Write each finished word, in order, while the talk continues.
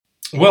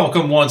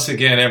Welcome once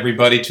again,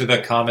 everybody, to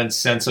the Common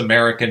Sense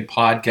American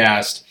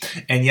podcast.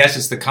 And yes,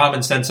 it's the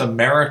Common Sense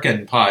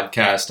American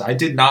podcast. I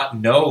did not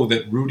know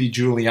that Rudy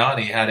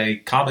Giuliani had a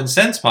Common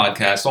Sense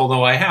podcast,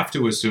 although I have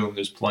to assume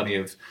there's plenty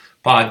of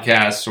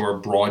podcasts or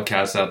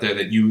broadcasts out there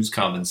that use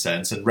common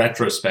sense. In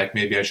retrospect,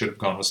 maybe I should have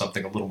gone with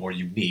something a little more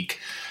unique.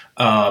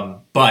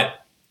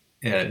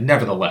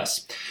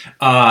 Nevertheless,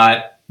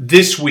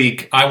 this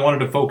week, I wanted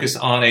to focus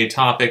on a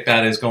topic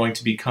that is going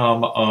to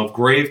become of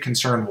grave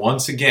concern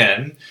once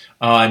again,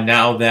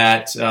 now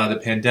that the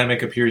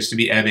pandemic appears to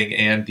be ebbing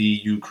and the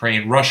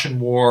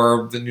Ukraine-Russian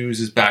war, the news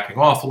is backing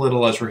off a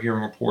little as we're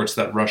hearing reports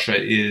that Russia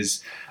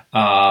is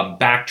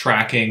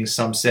backtracking.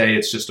 Some say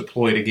it's just a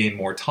ploy to gain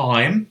more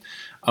time.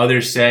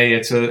 Others say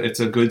it's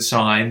a good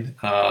sign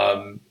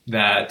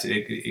that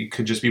it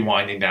could just be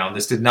winding down.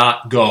 This did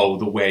not go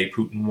the way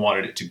Putin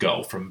wanted it to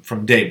go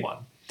from day one.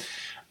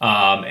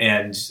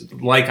 And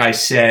like I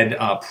said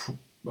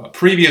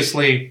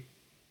previously,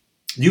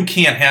 you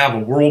can't have a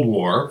world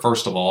war,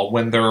 first of all,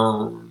 when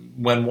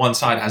one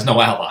side has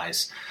no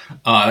allies.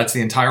 That's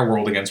the entire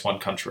world against one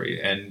country,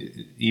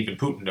 and even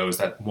Putin knows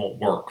that won't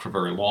work for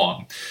very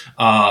long.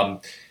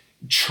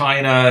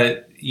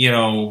 China,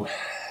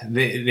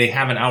 they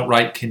haven't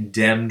outright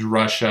condemned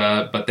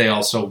Russia, but they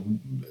also,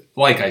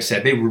 like I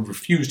said, they would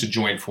refuse to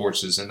join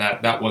forces, and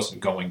that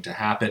wasn't going to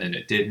happen, and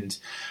it didn't.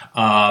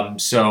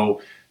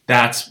 So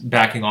that's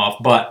backing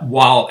off. But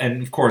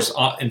and of course,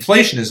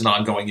 inflation is an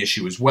ongoing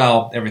issue as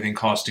well, everything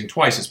costing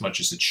twice as much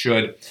as it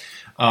should,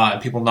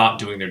 and people not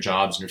doing their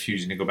jobs and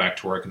refusing to go back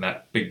to work, and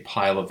that big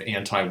pile of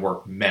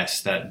anti-work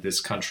mess that this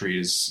country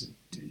is,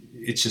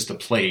 it's just a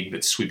plague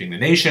that's sweeping the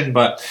nation.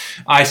 But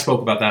I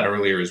spoke about that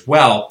earlier as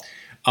well.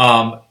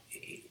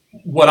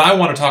 What I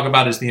want to talk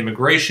about is the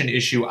immigration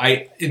issue.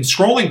 In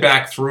scrolling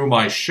back through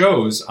my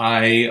shows,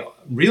 I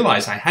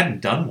realized I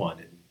hadn't done one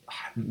in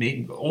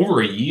maybe over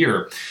a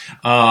year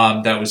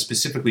that was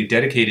specifically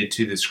dedicated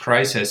to this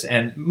crisis,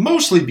 and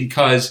mostly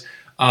because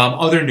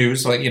other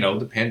news like,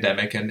 the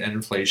pandemic and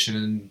inflation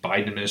and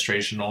Biden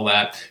administration and all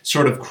that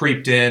sort of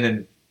crept in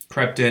and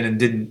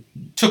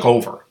took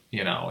over.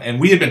 And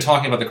we had been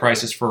talking about the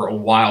crisis for a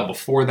while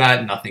before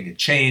that. Nothing had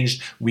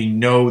changed. We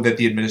know that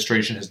the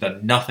administration has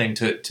done nothing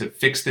to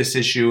fix this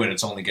issue, and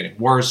it's only getting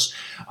worse.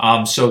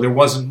 So there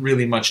wasn't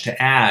really much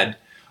to add.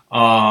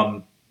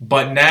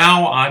 But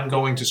now I'm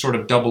going to sort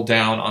of double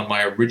down on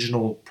my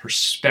original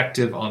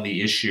perspective on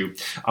the issue.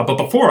 But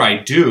before I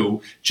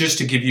do, just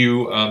to give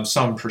you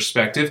some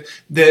perspective,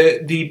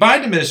 the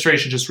Biden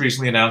administration just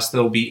recently announced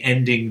they'll be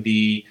ending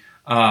the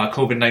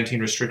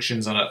COVID-19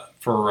 restrictions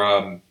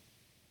for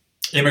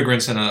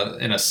immigrants in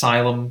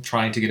asylum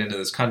trying to get into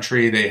this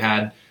country. They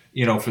had,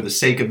 for the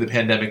sake of the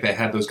pandemic, they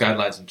had those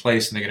guidelines in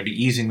place, and they're going to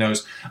be easing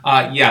those.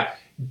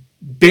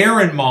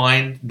 Bear in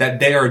mind that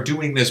they are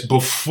doing this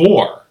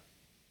before.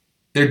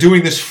 They're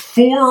doing this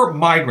for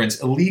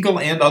migrants, illegal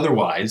and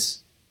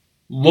otherwise,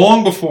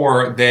 long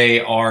before they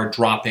are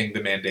dropping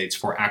the mandates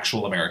for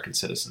actual American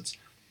citizens.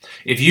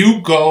 If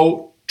you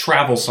go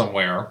travel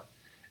somewhere,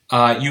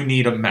 you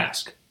need a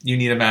mask. You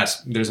need a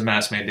mask. There's a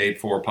mask mandate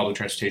for public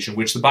transportation,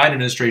 which the Biden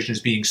administration is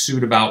being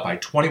sued about by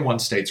 21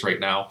 states right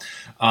now.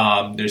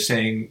 They're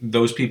saying,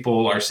 those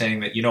people are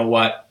saying that,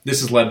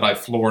 this is led by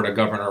Florida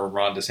Governor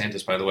Ron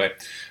DeSantis, by the way.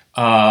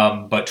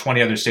 But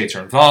 20 other states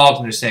are involved,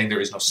 and they're saying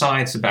there is no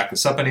science to back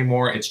this up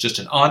anymore. It's just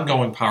an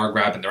ongoing power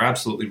grab, and they're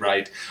absolutely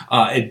right.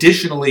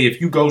 Additionally,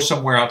 if you go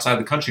somewhere outside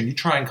the country and you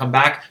try and come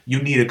back,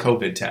 you need a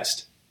COVID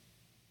test.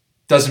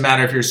 Doesn't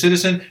matter if you're a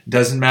citizen,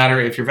 doesn't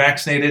matter if you're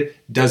vaccinated,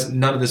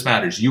 none of this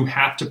matters. You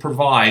have to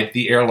provide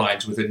the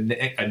airlines with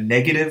a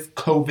negative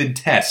COVID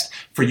test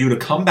for you to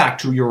come back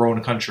to your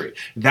own country.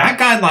 That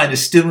guideline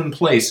is still in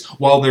place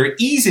while they're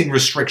easing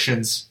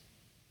restrictions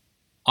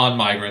on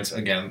migrants,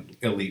 again,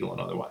 illegal and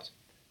otherwise.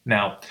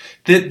 Now,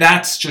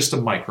 that's just a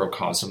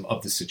microcosm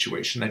of the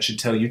situation. That should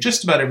tell you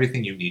just about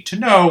everything you need to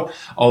know,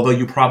 although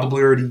you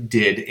probably already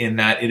did, in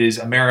that it is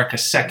America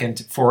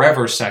second,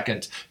 forever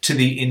second, to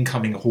the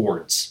incoming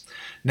hordes.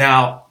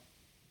 Now,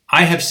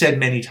 I have said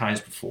many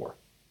times before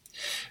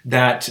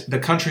that the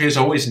country has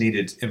always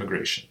needed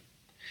immigration,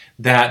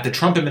 that the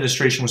Trump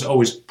administration was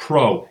always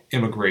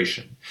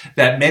pro-immigration,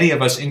 that many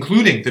of us,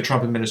 including the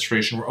Trump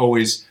administration, were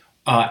always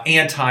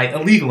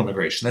anti-illegal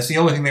immigration. That's the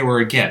only thing they were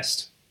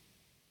against.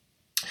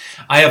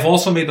 I have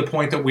also made the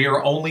point that we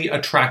are only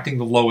attracting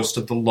the lowest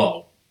of the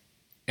low,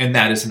 and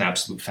that is an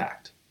absolute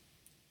fact.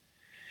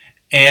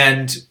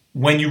 And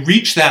when you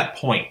reach that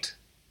point,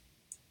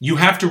 you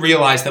have to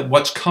realize that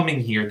what's coming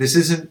here, this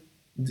isn't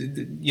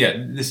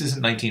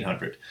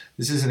 1900.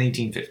 This isn't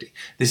 1850.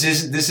 This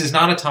is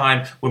not a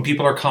time when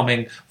people are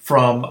coming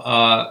from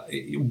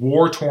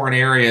war-torn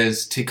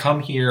areas to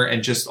come here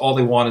and just all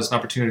they want is an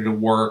opportunity to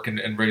work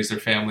and raise their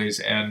families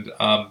and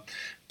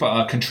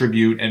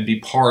contribute and be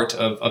part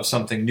of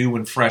something new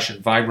and fresh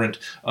and vibrant,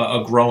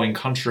 a growing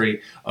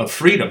country of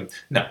freedom.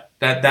 No,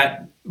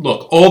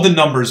 look, all the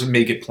numbers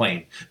make it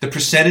plain. The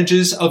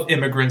percentages of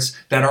immigrants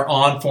that are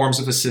on forms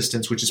of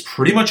assistance, which is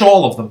pretty much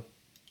all of them,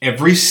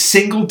 every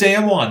single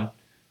damn one,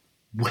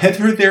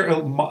 whether they're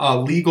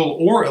legal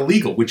or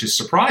illegal, which is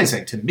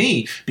surprising to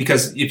me,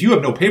 because if you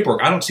have no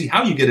paperwork, I don't see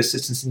how you get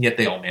assistance, and yet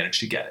they all manage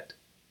to get it.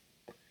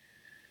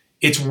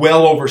 It's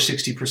well over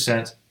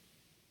 60%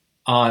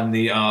 on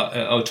the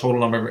total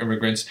number of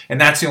immigrants,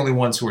 and that's the only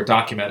ones who are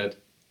documented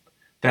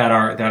that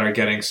are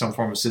getting some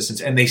form of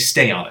assistance, and they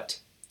stay on it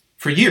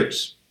for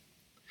years.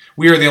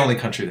 We are the only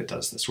country that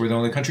does this. We're the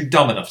only country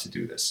dumb enough to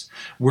do this.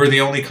 We're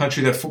the only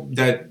country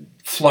that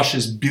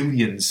flushes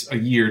billions a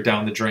year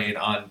down the drain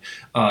on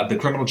the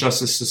criminal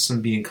justice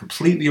system being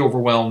completely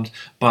overwhelmed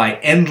by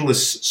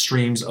endless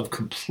streams of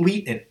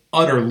complete and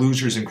utter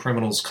losers and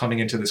criminals coming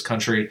into this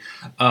country.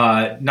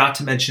 Not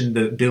to mention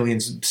the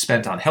billions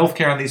spent on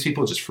healthcare on these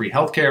people, just free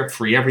healthcare,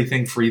 free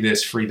everything, free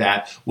this, free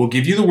that. We'll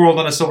give you the world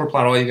on a silver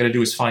platter. All you got to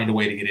do is find a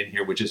way to get in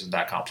here, which isn't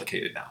that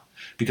complicated now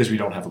because we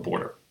don't have a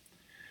border.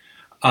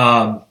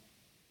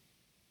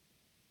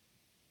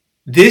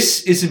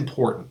 This is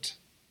important.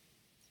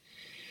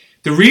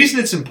 The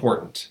reason it's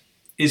important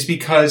is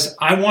because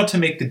I want to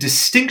make the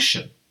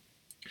distinction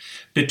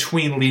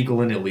between legal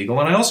and illegal,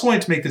 and I also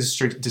want to make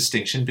the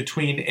distinction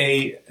between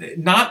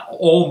not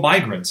all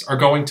migrants are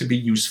going to be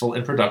useful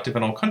and productive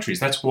in all countries.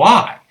 That's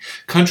why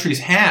countries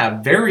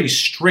have very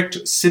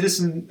strict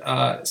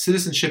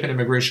citizenship and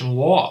immigration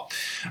law,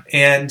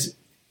 and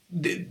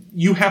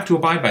you have to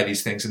abide by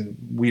these things, and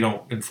we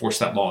don't enforce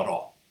that law at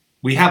all.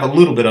 We have a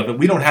little bit of it.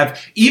 We don't have,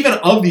 even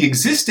of the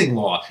existing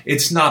law,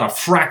 it's not a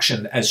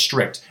fraction as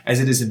strict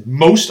as it is in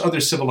most other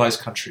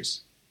civilized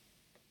countries.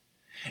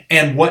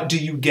 And what do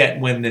you get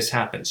when this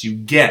happens?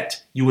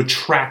 You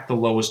attract the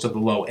lowest of the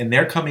low, and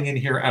they're coming in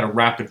here at a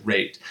rapid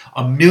rate.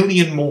 1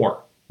 million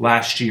more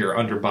last year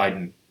under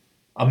Biden.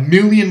 1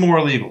 million more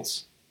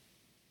illegals.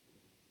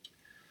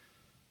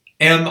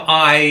 Am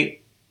I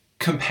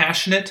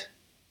compassionate?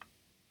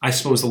 I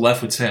suppose the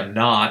left would say I'm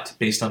not,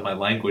 based on my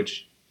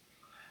language.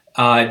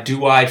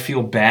 Do I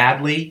feel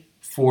badly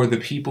for the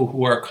people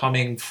who are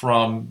coming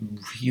from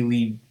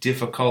really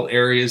difficult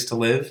areas to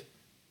live?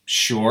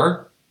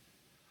 Sure.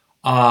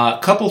 A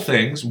couple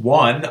things.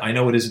 One, I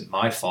know it isn't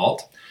my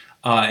fault.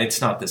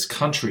 It's not this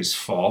country's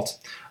fault.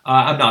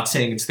 I'm not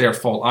saying it's their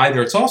fault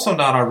either. It's also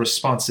not our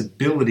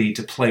responsibility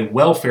to play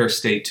welfare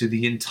state to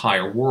the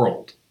entire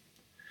world.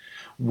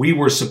 We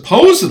were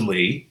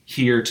supposedly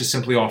here to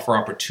simply offer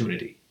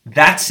opportunity.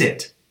 That's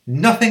it.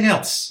 Nothing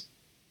else.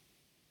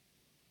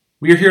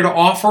 We are here to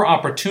offer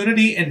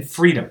opportunity and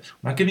freedom.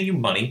 We're not giving you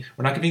money.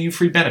 We're not giving you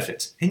free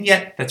benefits. And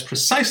yet, that's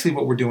precisely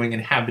what we're doing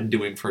and have been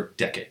doing for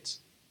decades.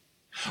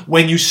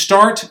 When you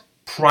start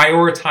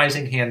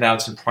prioritizing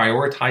handouts and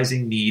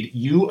prioritizing need,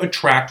 you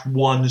attract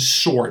one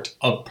sort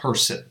of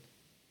person.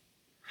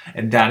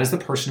 And that is the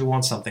person who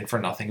wants something for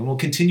nothing and will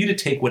continue to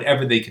take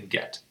whatever they can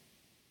get.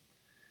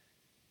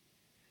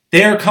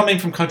 They are coming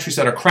from countries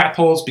that are crap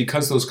holes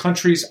because those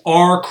countries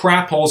are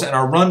crap holes and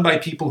are run by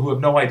people who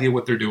have no idea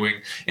what they're doing.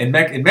 In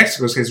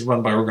Mexico's case, it's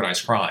run by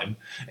organized crime.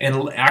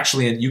 And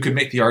actually, you could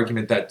make the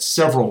argument that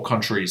several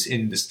countries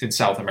in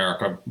South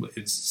America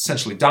is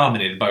essentially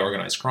dominated by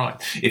organized crime.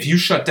 If you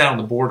shut down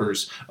the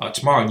borders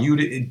tomorrow,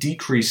 you'd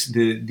decrease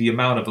the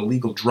amount of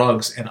illegal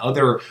drugs and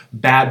other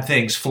bad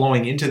things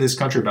flowing into this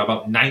country by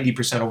about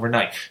 90%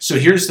 overnight. So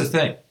here's the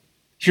thing.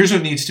 Here's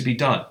what needs to be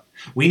done.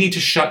 We need to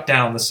shut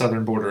down the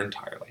southern border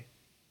entirely.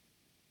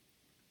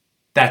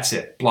 That's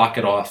it. Block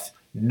it off.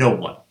 No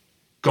one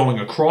going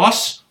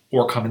across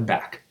or coming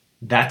back.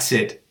 That's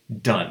it.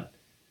 Done.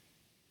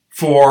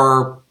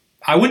 For,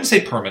 I wouldn't say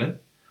permanent.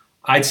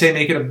 I'd say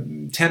make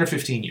it 10 or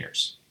 15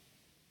 years.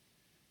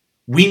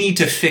 We need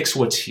to fix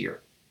what's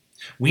here.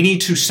 We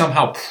need to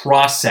somehow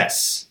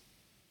process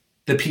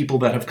the people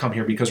that have come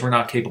here because we're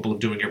not capable of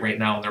doing it right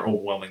now and they're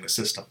overwhelming the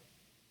system.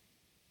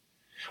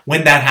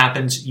 When that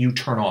happens, you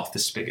turn off the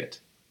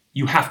spigot.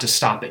 You have to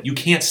stop it. You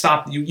can't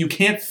stop. You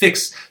can't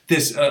fix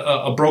this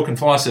a broken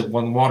faucet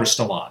when water's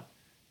still on.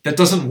 That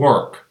doesn't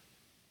work.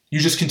 You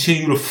just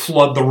continue to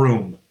flood the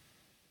room.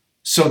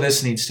 So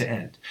this needs to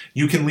end.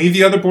 You can leave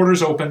the other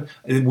borders open.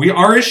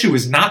 Our issue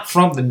is not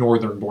from the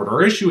northern border.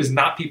 Our issue is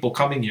not people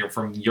coming here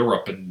from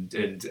Europe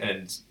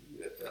and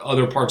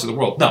other parts of the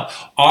world. No,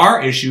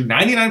 our issue,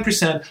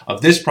 99%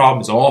 of this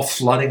problem is all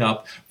flooding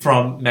up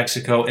from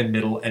Mexico and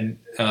Middle and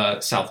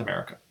South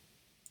America.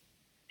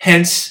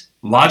 Hence,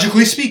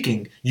 logically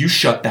speaking, you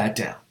shut that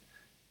down.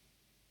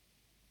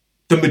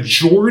 The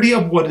majority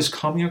of what is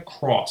coming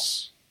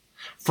across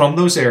from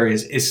those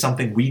areas is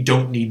something we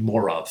don't need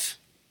more of.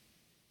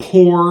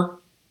 Poor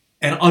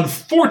and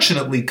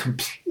unfortunately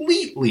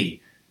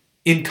completely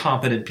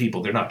incompetent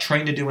people. They're not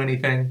trained to do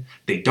anything.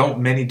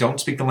 Many don't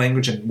speak the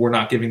language, and we're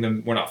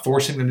not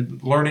forcing them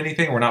to learn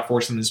anything. We're not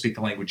forcing them to speak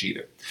the language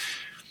either.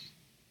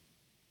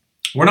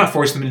 We're not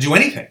forcing them to do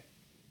anything.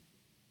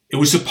 It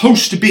was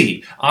supposed to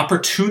be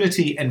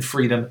opportunity and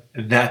freedom.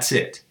 That's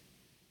it.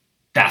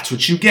 That's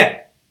what you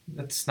get.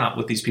 That's not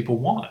what these people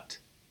want.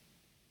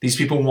 These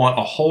people want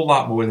a whole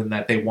lot more than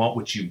that. They want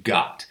what you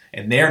got.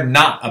 And they're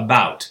not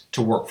about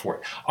to work for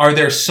it. Are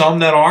there some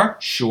that are?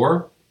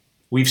 Sure.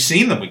 We've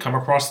seen them. We come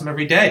across them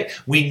every day.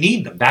 We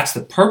need them. That's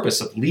the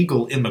purpose of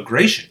legal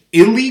immigration.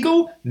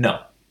 Illegal?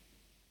 No.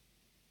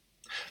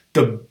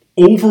 The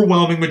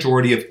overwhelming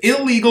majority of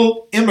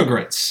illegal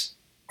immigrants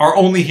are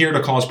only here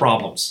to cause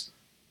problems.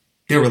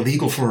 They're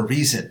illegal for a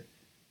reason.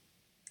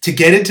 To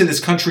get into this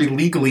country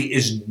legally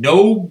is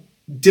no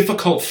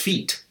difficult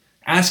feat.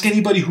 Ask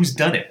anybody who's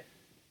done it.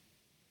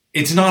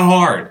 It's not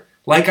hard.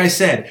 Like I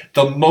said,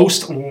 the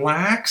most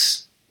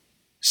lax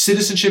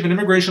citizenship and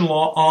immigration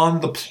law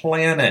on the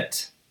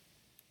planet.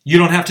 You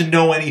don't have to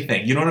know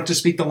anything. You don't have to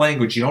speak the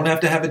language. You don't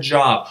have to have a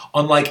job,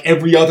 unlike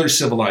every other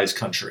civilized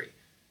country.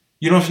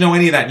 You don't have to know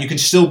any of that. You can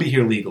still be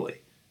here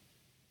legally.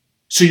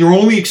 So your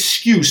only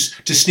excuse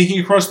to sneaking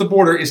across the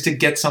border is to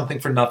get something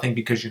for nothing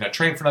because you're not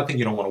trained for nothing,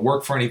 you don't want to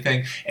work for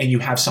anything, and you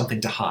have something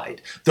to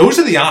hide. Those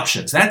are the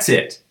options. That's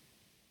it.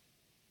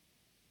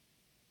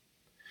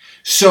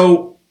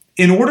 So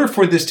in order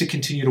for this to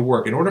continue to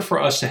work, in order for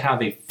us to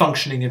have a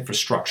functioning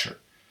infrastructure,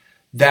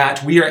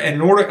 that we are, and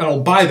in order, oh,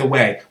 by the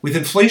way, with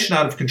inflation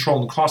out of control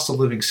and the cost of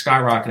living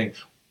skyrocketing,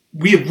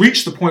 we have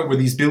reached the point where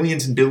these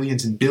billions and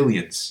billions and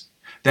billions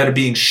that are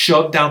being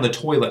shoved down the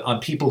toilet on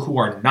people who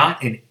are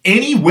not in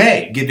any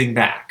way giving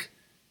back.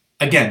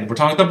 Again, we're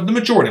talking about the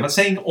majority. I'm not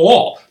saying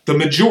all. The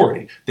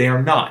majority. They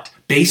are not.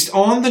 Based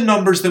on the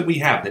numbers that we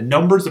have,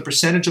 the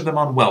percentage of them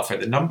on welfare,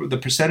 the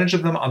percentage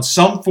of them on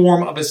some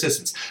form of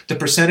assistance, the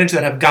percentage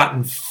that have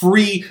gotten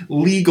free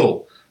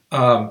legal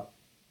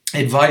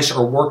advice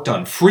or work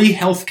done, free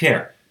health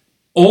care,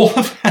 all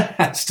of that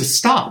has to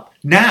stop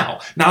now.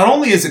 Not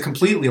only is it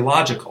completely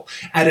illogical,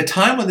 at a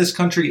time when this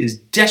country is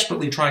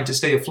desperately trying to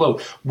stay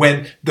afloat,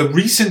 when the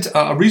recent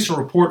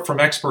report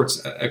from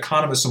experts,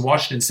 economists in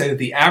Washington say that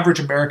the average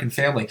American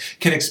family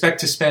can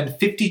expect to spend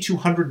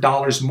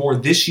 $5,200 more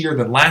this year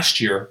than last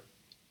year,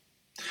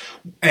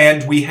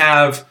 and we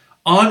have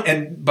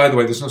and by the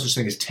way, there's no such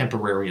thing as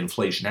temporary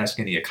inflation. Ask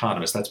any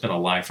economist. That's been a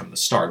lie from the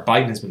start.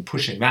 Biden has been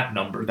pushing that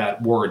number,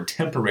 that word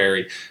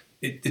temporary.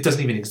 It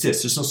doesn't even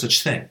exist. There's no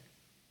such thing.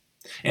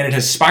 And it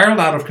has spiraled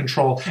out of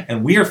control,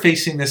 and we are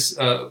facing this,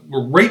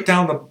 we're right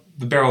down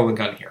the barrel of the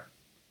gun here.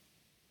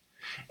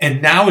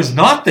 And now is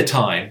not the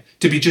time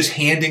to be just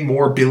handing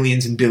more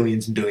billions and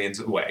billions and billions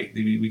away.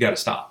 We got to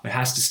stop. It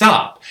has to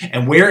stop.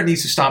 And where it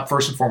needs to stop,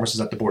 first and foremost,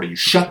 is at the border. You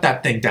shut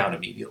that thing down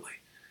immediately.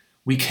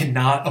 We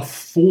cannot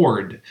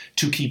afford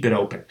to keep it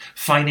open.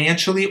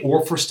 Financially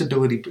or for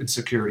stability and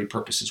security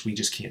purposes, we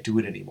just can't do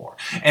it anymore.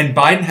 And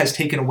Biden has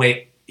taken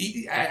away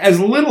as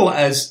little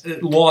as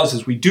laws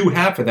as we do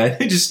have for that.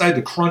 They decided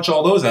to crunch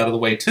all those out of the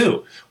way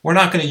too. We're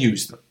not going to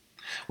use them.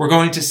 We're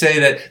going to say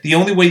that the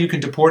only way you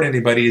can deport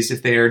anybody is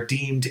if they are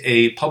deemed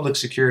a public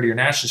security or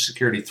national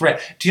security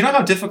threat. Do you know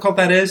how difficult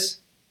that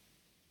is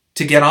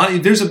to get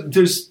on?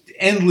 There's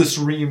endless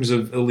reams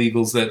of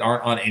illegals that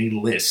aren't on any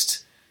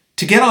list.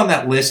 To get on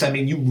that list, I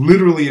mean, you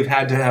literally have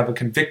had to have a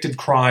convicted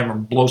crime or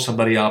blow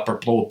somebody up or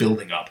blow a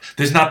building up.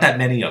 There's not that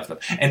many of them.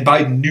 And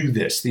Biden knew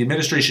this. The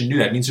administration knew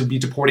that. It means it would be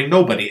deporting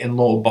nobody. And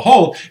lo and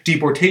behold,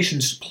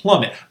 deportations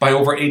plummet by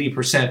over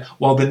 80%,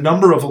 while the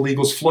number of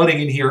illegals flooding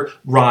in here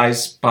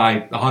rise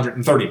by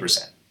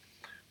 130%.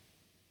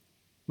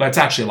 But it's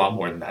actually a lot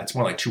more than that. It's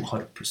more like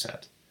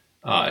 200%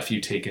 if you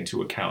take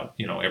into account,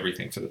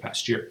 everything for the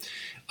past year.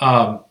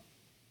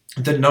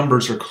 The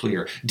numbers are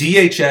clear.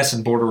 DHS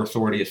and Border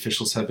Authority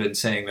officials have been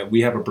saying that we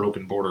have a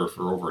broken border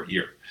for over a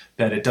year,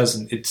 that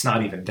it's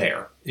not even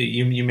there.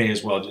 You may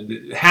as well,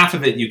 half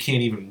of it you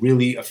can't even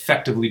really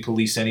effectively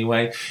police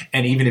anyway,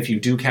 and even if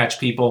you do catch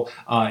people,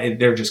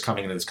 they're just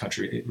coming into this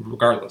country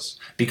regardless,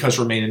 because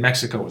Remain in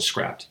Mexico was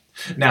scrapped.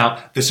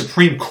 Now, the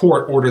Supreme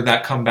Court ordered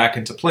that come back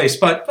into place,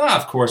 but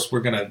of course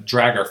we're going to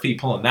drag our feet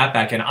pulling that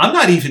back in. I'm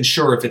not even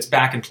sure if it's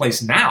back in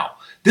place now.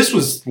 This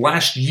was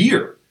last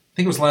year. I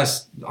think it was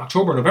last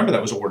October or November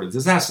that was ordered.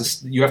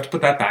 You have to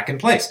put that back in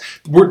place.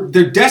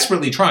 They're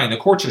desperately trying. The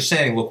courts are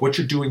saying, look, what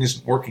you're doing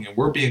isn't working and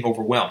we're being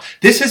overwhelmed.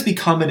 This has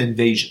become an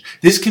invasion.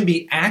 This can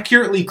be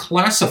accurately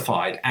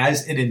classified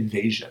as an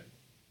invasion.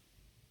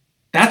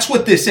 That's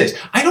what this is.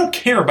 I don't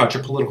care about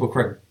your political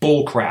correct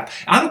bull crap.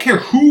 I don't care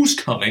who's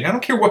coming. I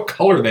don't care what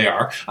color they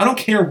are. I don't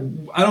care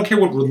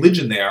what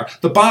religion they are.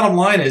 The bottom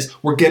line is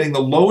we're getting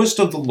the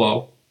lowest of the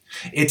low.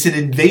 It's an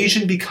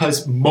invasion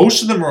because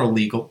most of them are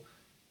illegal.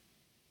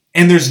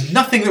 And there's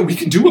nothing that we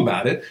can do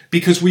about it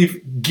because we've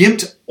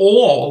gimped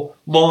all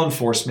law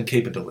enforcement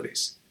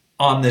capabilities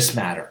on this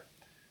matter.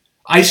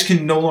 ICE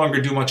can no longer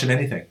do much of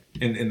anything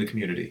in the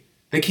community.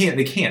 They can't.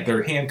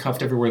 They're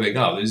handcuffed everywhere they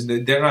go.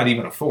 They're not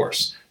even a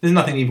force. There's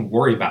nothing to even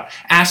worry about.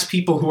 Ask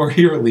people who are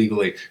here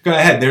illegally. Go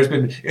ahead. There's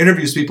been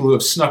interviews with people who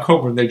have snuck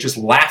over and they just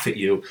laugh at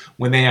you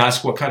when they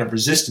ask what kind of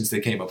resistance they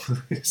came up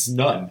with. It's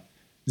none.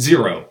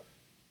 Zero.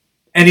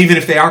 And even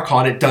if they are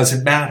caught, it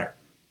doesn't matter.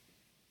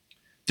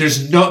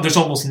 There's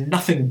almost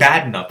nothing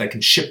bad enough that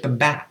can ship them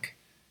back.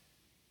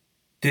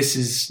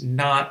 It's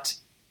not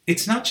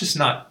just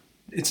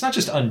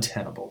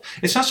untenable.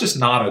 It's not just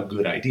not a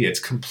good idea. It's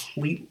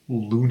complete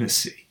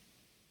lunacy.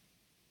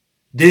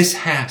 This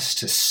has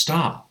to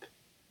stop.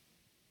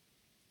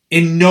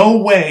 In no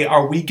way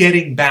are we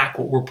getting back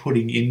what we're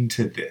putting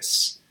into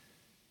this.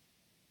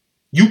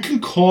 You can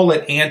call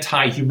it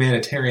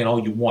anti-humanitarian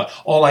all you want.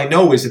 All I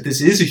know is that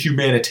this is a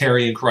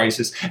humanitarian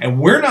crisis, and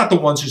we're not the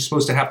ones who are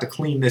supposed to have to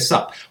clean this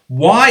up.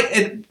 Why?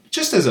 And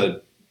just as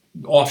an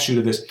offshoot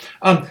of this,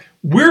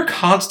 we're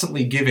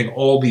constantly giving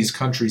all these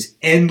countries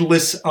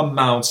endless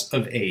amounts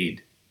of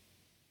aid.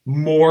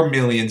 More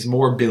millions,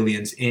 more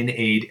billions in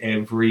aid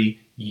every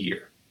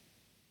year.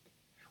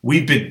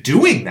 We've been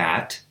doing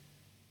that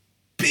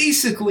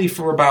basically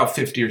for about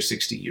 50 or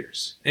 60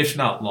 years, if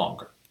not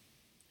longer.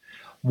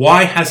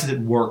 Why hasn't it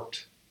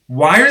worked?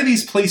 Why are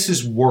these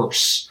places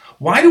worse?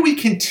 Why do we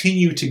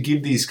continue to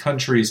give these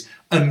countries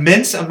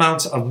immense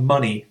amounts of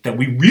money that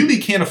we really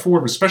can't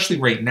afford, especially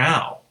right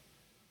now,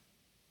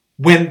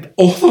 when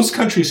all those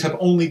countries have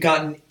only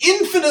gotten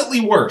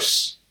infinitely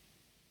worse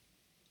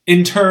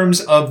in terms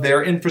of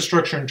their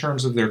infrastructure, in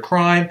terms of their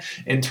crime,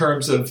 in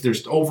terms of their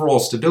overall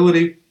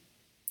stability?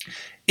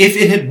 If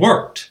it had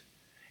worked,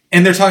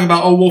 and they're talking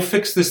about, we'll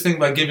fix this thing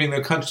by giving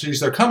the countries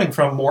they're coming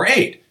from more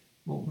aid.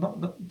 Well,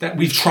 no,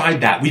 we've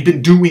tried that. We've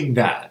been doing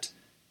that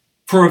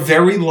for a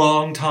very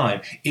long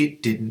time.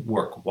 It didn't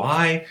work.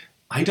 Why?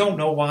 I don't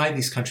know why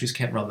these countries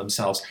can't run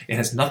themselves. It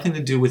has nothing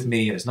to do with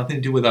me. It has nothing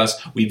to do with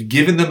us. We've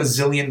given them $1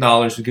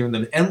 zillion. We've given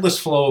them endless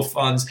flow of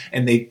funds,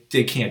 and they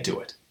can't do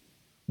it.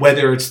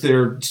 Whether it's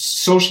their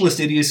socialist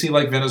idiocy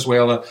like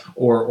Venezuela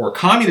or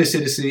communist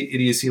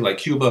idiocy like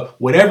Cuba,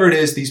 whatever it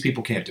is, these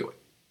people can't do it.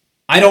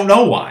 I don't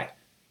know why.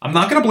 I'm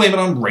not going to blame it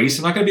on race.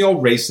 I'm not going to be all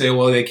race, say,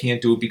 well, they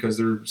can't do it because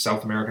they're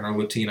South American or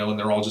Latino and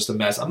they're all just a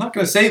mess. I'm not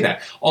going to say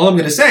that. All I'm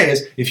going to say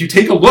is, if you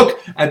take a look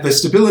at the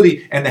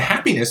stability and the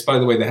happiness, by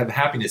the way, they have the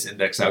happiness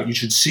index out. You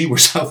should see where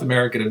South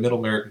American and Middle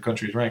American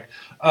countries rank.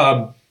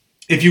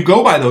 If you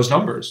go by those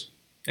numbers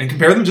and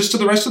compare them just to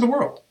the rest of the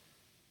world,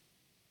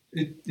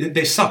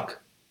 they suck.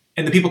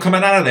 And the people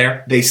coming out of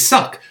there, they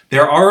suck.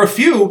 There are a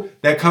few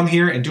that come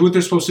here and do what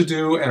they're supposed to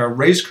do and are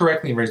raised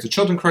correctly and raise their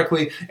children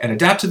correctly and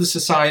adapt to the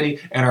society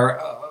and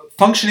are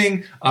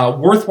functioning,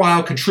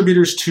 worthwhile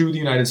contributors to the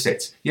United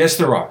States. Yes,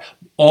 there are.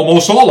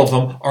 Almost all of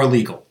them are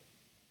legal.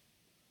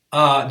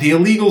 The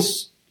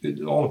illegals,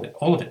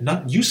 all of it,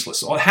 not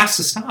useless. It has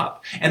to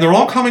stop. And they're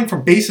all coming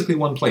from basically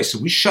one place. So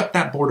we shut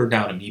that border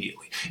down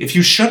immediately. If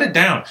you shut it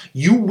down,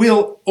 you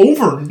will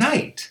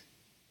overnight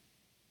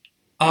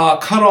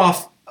cut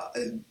off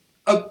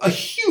a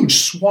huge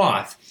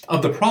swath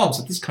of the problems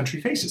that this country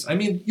faces. I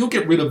mean, you'll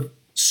get rid of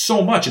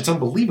so much. It's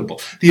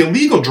unbelievable. The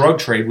illegal drug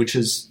trade, which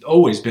has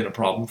always been a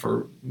problem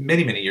for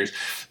many, many years,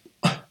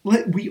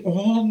 we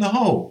all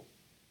know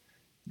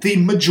the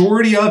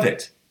majority of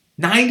it,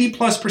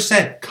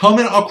 90+%,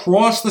 coming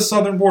across the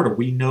southern border.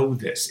 We know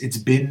this. It's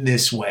been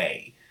this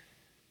way.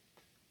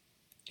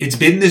 It's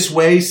been this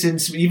way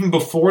since even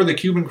before the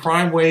Cuban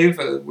crime wave,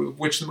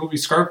 which the movie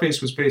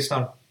Scarface was based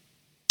on.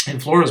 In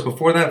Florida,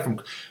 before that,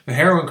 from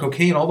heroin,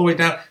 cocaine, all the way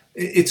down,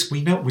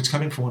 we know it's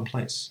coming from one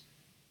place.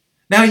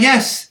 Now,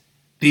 yes,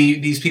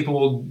 these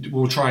people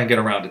will try and get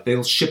around it.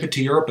 They'll ship it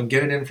to Europe and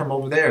get it in from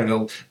over there.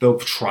 They'll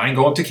try and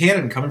go up to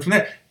Canada and come in from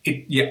there.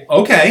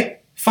 Okay,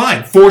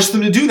 fine. Force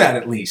them to do that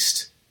at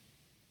least.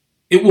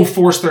 It will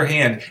force their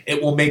hand.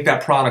 It will make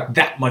that product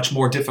that much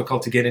more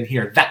difficult to get in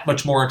here, that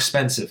much more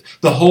expensive.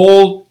 The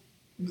whole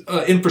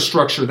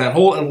infrastructure, that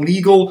whole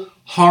illegal,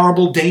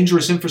 horrible,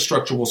 dangerous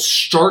infrastructure will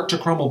start to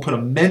crumble, put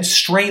immense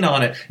strain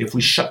on it if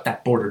we shut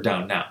that border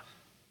down now.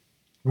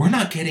 We're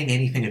not getting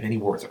anything of any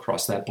worth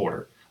across that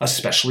border,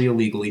 especially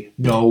illegally.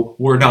 No,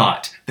 we're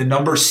not. The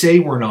numbers say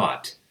we're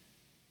not.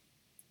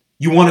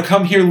 You want to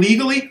come here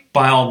legally?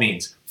 By all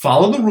means.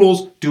 Follow the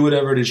rules. Do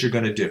whatever it is you're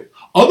going to do.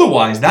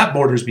 Otherwise, that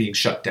border is being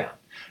shut down.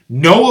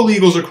 No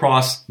illegals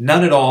across,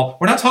 none at all.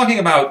 We're not talking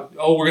about,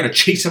 we're going to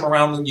chase them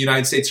around the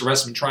United States,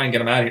 arrest them, and try and get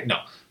them out of here. No.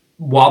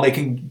 While they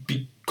can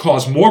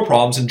cause more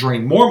problems and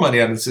drain more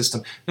money out of the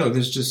system, no,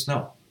 there's just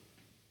no.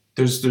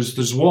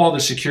 There's wall,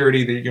 there's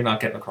security that you're not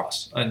getting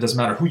across. It doesn't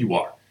matter who you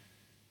are.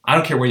 I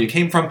don't care where you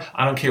came from.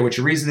 I don't care what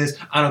your reason is.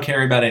 I don't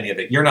care about any of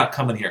it. You're not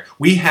coming here.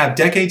 We have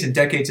decades and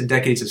decades and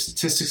decades of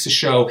statistics to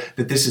show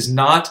that this is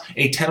not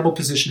a tenable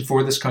position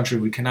for this country.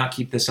 We cannot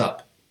keep this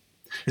up.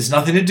 It's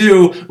nothing to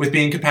do with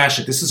being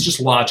compassionate. This is just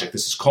logic.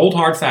 This is cold,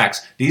 hard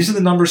facts. These are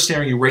the numbers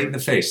staring you right in the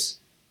face.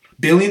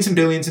 Billions and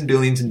billions and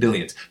billions and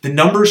billions. The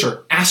numbers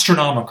are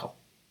astronomical.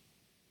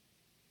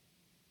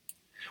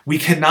 We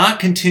cannot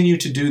continue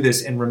to do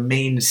this and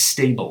remain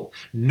stable.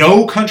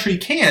 No country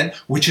can,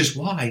 which is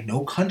why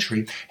no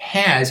country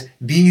has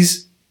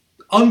these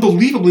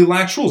unbelievably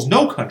lax rules.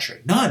 No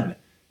country. None.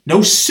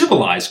 No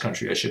civilized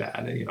country, I should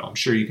add. I'm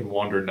sure you can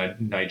wander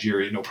in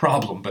Nigeria, no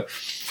problem. But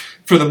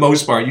for the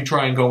most part, you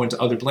try and go into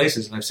other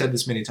places, and I've said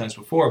this many times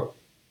before,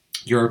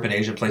 Europe and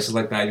Asia, places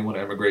like that, you want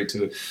to immigrate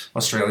to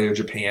Australia or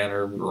Japan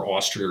or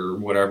Austria or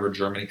whatever,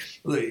 Germany,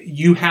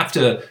 you have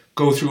to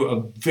go through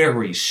a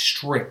very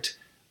strict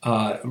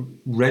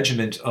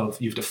regiment of,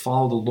 you have to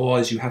follow the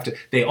laws,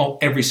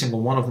 every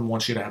single one of them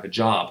wants you to have a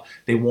job.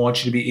 They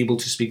want you to be able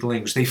to speak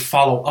language. They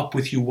follow up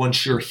with you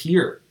once you're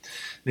here.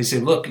 They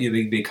say, look,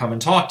 they come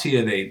and talk to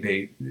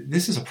you.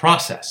 This is a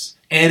process,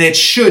 and it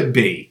should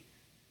be.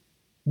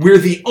 We're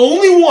the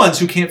only ones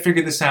who can't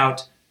figure this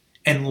out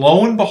And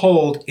lo and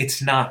behold,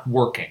 it's not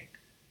working.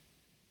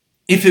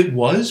 If it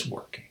was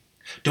working,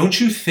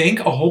 don't you think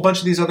a whole bunch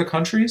of these other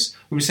countries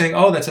would be saying,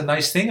 oh, that's a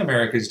nice thing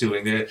America's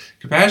doing. They're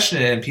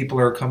compassionate and people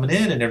are coming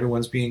in and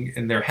everyone's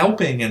and they're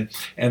helping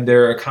and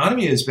their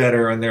economy is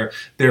better and their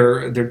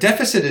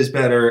deficit is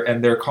better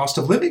and their cost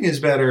of living is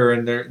better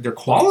and their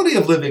quality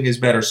of living is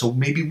better. So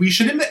maybe we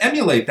should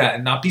emulate that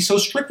and not be so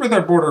strict with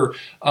our border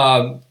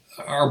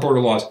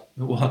laws.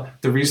 Well,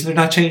 the reason they're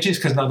not changing is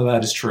because none of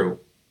that is true.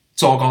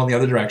 It's all gone the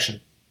other direction.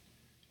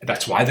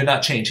 That's why they're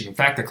not changing. In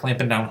fact, they're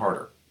clamping down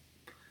harder.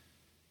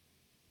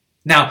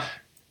 Now,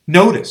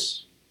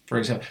 notice, for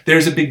example,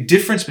 there's a big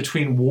difference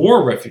between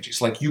war refugees,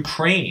 like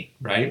Ukraine,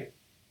 right?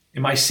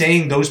 Am I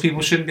saying those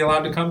people shouldn't be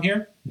allowed to come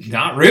here?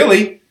 Not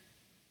really.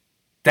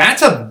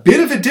 That's a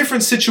bit of a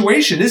different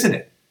situation, isn't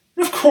it?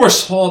 And of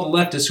course, all the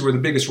leftists who are the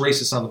biggest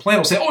racists on the planet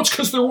will say, oh, it's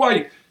because they're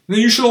white. Then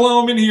you should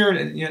allow them in here.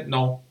 And yet,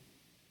 no.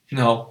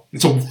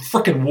 It's a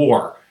freaking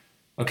war,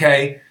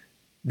 okay?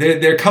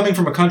 They're coming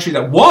from a country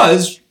that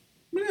was,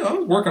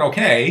 working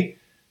okay.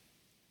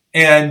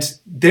 And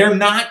they're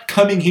not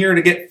coming here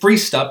to get free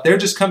stuff. They're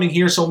just coming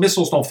here so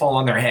missiles don't fall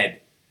on their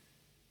head.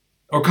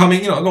 Or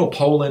coming, go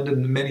Poland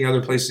and many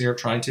other places here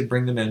trying to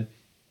bring them in.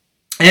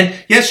 And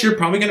yes, you're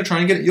probably going to try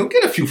and you'll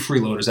get a few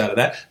freeloaders out of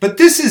that. But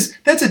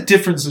that's a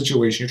different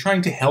situation. You're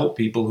trying to help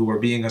people who are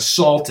being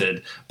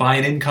assaulted by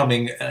an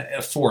incoming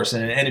force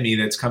and an enemy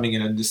that's coming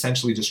in and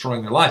essentially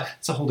destroying their lives.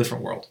 It's a whole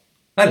different world.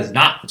 That is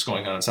not what's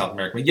going on in South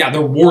America. But yeah,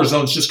 they're war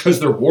zones just because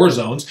they're war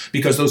zones,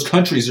 because those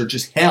countries are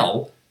just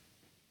hell.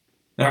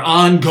 There are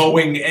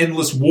ongoing,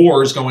 endless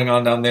wars going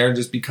on down there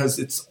just because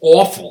it's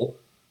awful.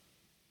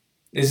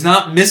 It's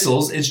not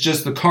missiles, it's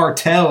just the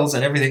cartels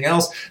and everything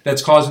else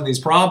that's causing these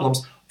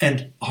problems.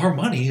 And our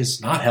money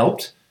has not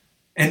helped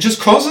and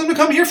just causing them to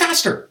come here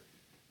faster.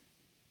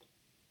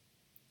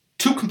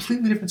 Two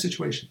completely different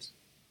situations.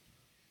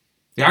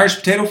 The Irish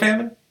potato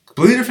famine,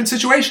 completely different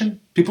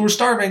situation. People were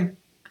starving.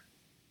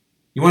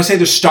 You want to say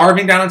they're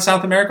starving down in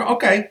South America?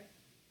 Okay.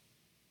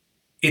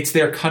 It's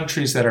their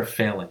countries that are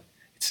failing.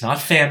 It's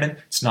not famine.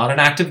 It's not an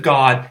act of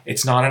God.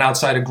 It's not an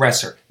outside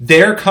aggressor.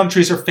 Their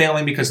countries are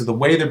failing because of the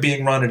way they're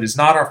being run. It is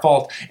not our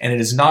fault, and it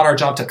is not our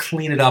job to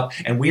clean it up.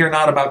 And we are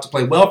not about to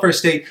play welfare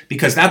state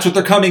because that's what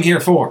they're coming here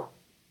for.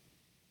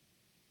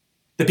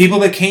 The people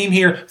that came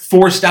here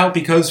forced out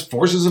because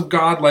forces of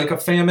God, like a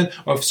famine,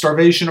 of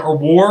starvation, or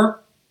war,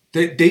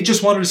 they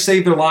just wanted to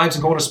save their lives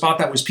and go in a spot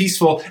that was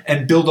peaceful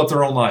and build up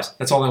their own lives.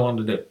 That's all they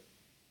wanted to do.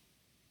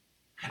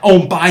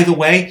 Oh, and by the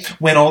way,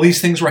 when all these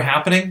things were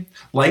happening,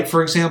 like,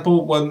 for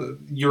example,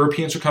 when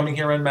Europeans were coming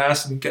here en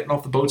masse and getting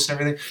off the boats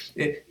and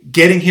everything,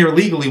 getting here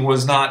legally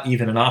was not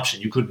even an option.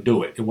 You couldn't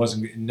do it. It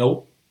wasn't,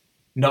 no,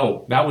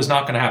 that was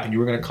not going to happen. You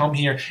were going to come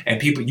here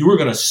and you were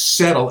going to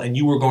settle and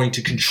you were going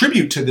to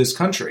contribute to this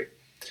country.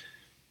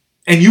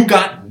 And you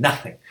got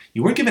nothing.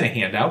 You weren't given a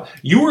handout.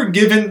 You were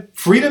given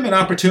freedom and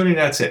opportunity, and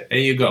that's it. There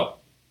you go.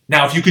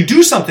 Now, if you can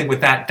do something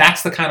with that,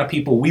 that's the kind of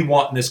people we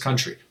want in this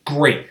country.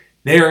 Great.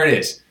 There it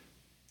is.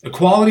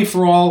 Equality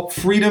for all,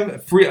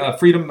 freedom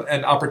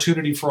and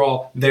opportunity for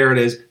all, there it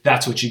is.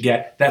 That's what you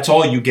get. That's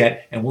all you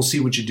get, and we'll see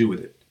what you do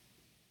with it.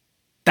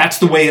 That's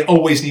the way it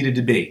always needed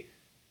to be.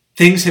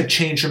 Things have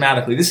changed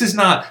dramatically. This is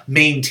not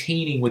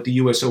maintaining what the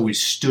U.S.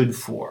 always stood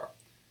for.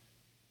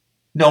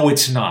 No,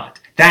 it's not.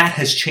 That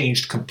has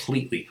changed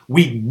completely.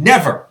 We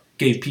never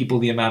gave people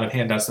the amount of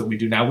handouts that we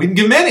do now. We didn't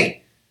give them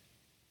any.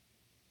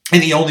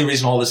 And the only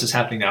reason all this is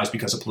happening now is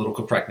because of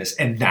political correctness,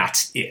 and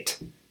that's it.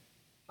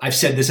 I've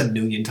said this a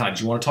million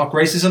times. You want to talk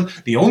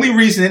racism? The only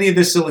reason any of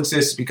this still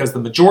exists is because the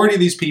majority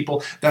of these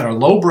people that are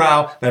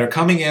lowbrow, that are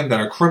coming in, that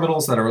are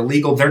criminals, that are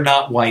illegal, they're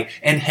not white.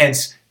 And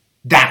hence,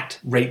 that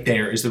right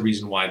there is the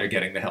reason why they're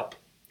getting the help.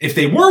 If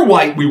they were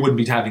white, we wouldn't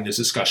be having this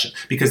discussion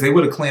because they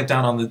would have clamped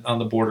down on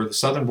the border, the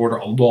southern border,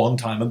 a long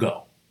time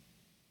ago.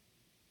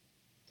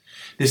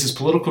 This is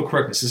political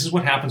correctness. This is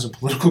what happens when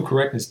political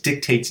correctness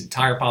dictates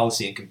entire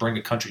policy and can bring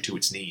a country to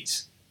its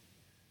knees.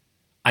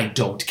 I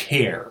don't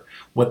care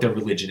what their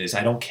religion is.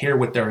 I don't care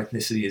what their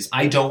ethnicity is.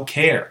 I don't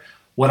care.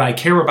 What I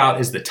care about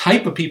is the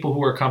type of people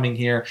who are coming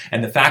here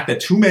and the fact that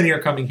too many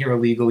are coming here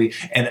illegally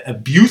and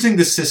abusing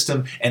the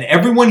system, and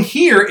everyone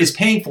here is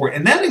paying for it.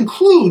 And that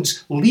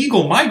includes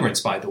legal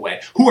migrants, by the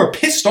way, who are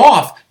pissed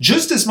off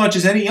just as much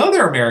as any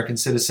other American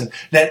citizen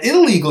that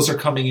illegals are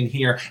coming in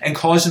here and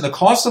causing the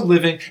cost of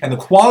living and the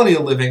quality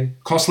of living,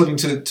 cost of living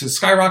to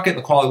skyrocket and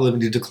the quality of living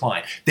to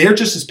decline. They're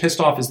just as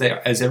pissed off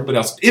as everybody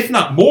else, if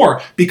not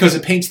more, because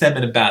it paints them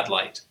in a bad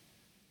light.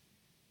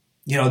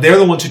 They're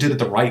the ones who did it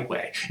the right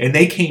way. And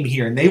they came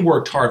here and they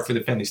worked hard for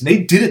the families. And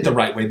they did it the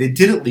right way. They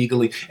did it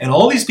legally. And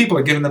all these people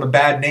are giving them a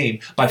bad name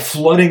by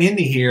flooding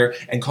into here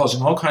and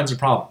causing all kinds of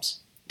problems.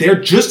 They're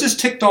just as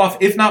ticked off,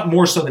 if not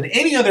more so, than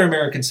any other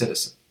American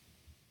citizen.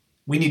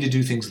 We need to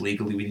do things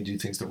legally. We need to do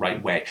things the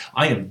right way.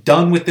 I am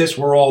done with this.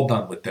 We're all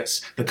done with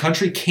this. The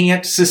country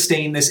can't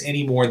sustain this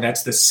anymore.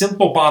 That's the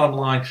simple bottom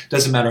line.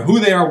 Doesn't matter who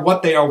they are,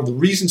 what they are, the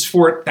reasons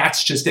for it.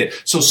 That's just it.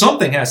 So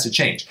something has to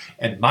change.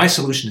 And my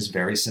solution is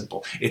very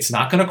simple. It's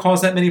not going to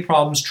cause that many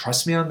problems.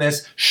 Trust me on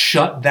this.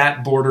 Shut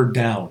that border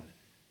down.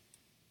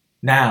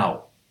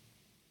 Now,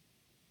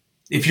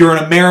 if you're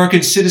an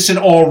American citizen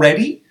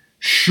already,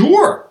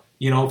 sure.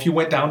 If you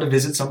went down to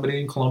visit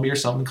somebody in Colombia or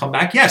something, come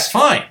back, yes,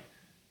 fine.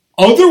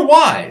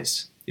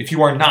 Otherwise, if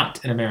you are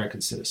not an American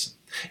citizen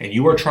and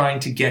you are trying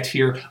to get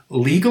here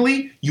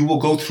legally, you will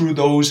go through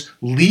those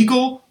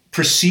legal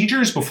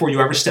procedures before you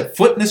ever step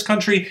foot in this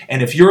country.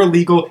 And if you're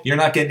illegal, you're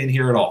not getting in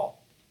here at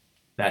all.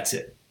 That's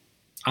it.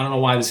 I don't know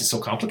why this is so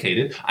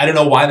complicated. I don't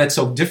know why that's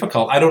so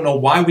difficult. I don't know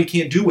why we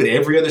can't do what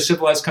every other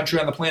civilized country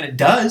on the planet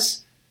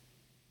does.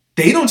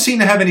 They don't seem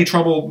to have any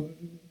trouble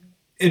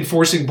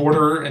enforcing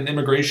border and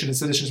immigration and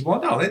citizenship law.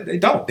 No, they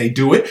don't. They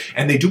do it,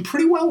 and they do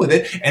pretty well with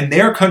it, and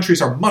their countries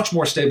are much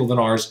more stable than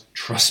ours.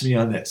 Trust me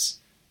on this.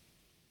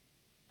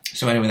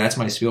 So anyway, that's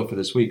my spiel for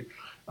this week.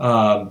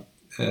 I'm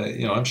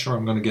sure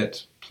I'm going to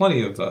get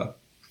plenty of,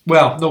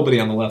 nobody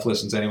on the left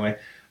listens anyway,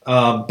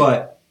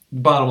 but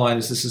bottom line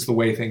is this is the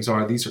way things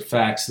are. These are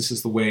facts. This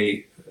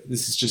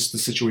is just the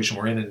situation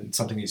we're in, and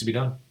something needs to be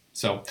done.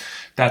 So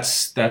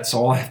that's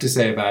all I have to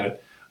say about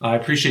it. I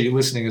appreciate you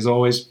listening as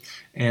always.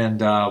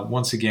 And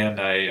once again,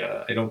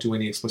 I don't do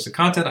any explicit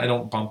content. I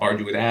don't bombard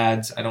you with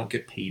ads. I don't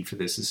get paid for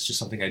this. It's just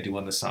something I do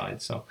on the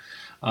side. So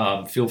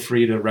feel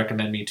free to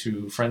recommend me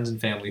to friends and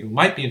family who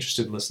might be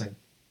interested in listening.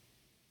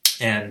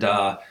 And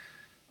I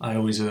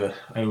always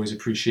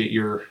appreciate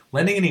your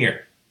lending an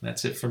ear.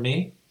 That's it for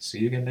me. See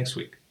you again next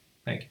week.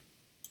 Thank you.